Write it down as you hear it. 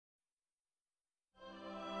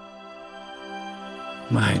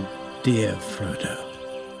My dear Frodo,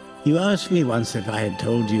 you asked me once if I had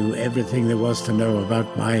told you everything there was to know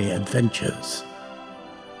about my adventures.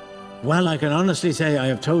 While I can honestly say I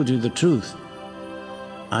have told you the truth,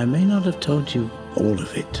 I may not have told you all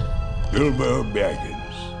of it. Bilbo Baggins.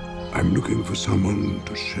 I'm looking for someone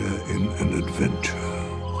to share in an adventure.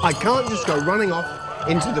 I can't just go running off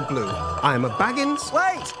into the blue. I am a Baggins.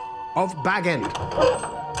 Wait! Of Baggend.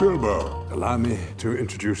 Bilbo, allow me to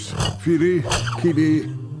introduce Fili, Kili,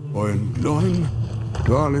 Oin, Loin,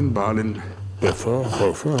 Dwalin, Balin, Biffa,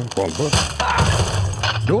 Bofa, Bomba,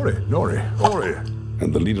 Nori, Ori,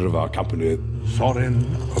 and the leader of our company, Thorin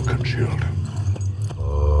Oakenshield.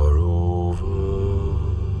 Far over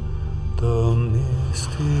the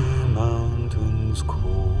misty mountains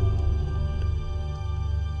cold,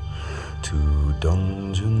 to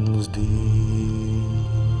dungeons deep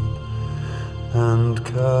and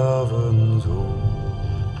caverns old,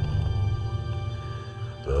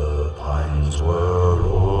 the pines were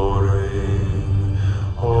roaring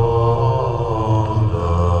on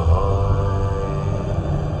the height,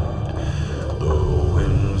 the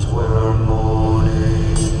winds were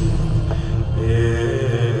moaning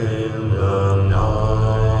in the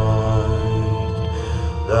night,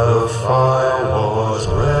 the fire was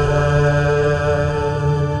red,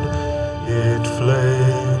 it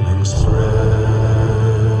flaming spread,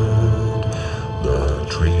 the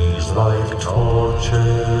trees like torches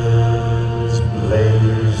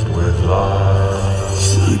blazed with light.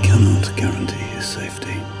 I cannot guarantee his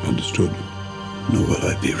safety, Understood. nor will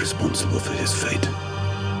I be responsible for his fate.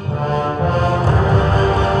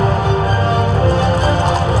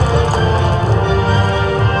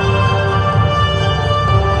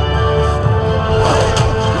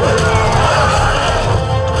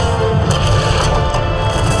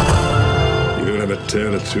 You'll have a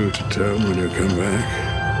tale or two to tell when you come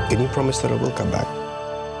back. Can you promise that I will come back?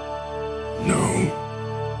 No.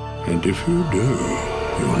 And if you do,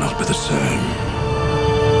 you will not be the same.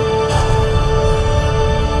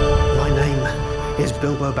 My name is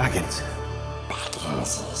Bilbo Baggins.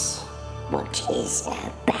 Bagginses. What is a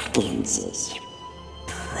Bagginses?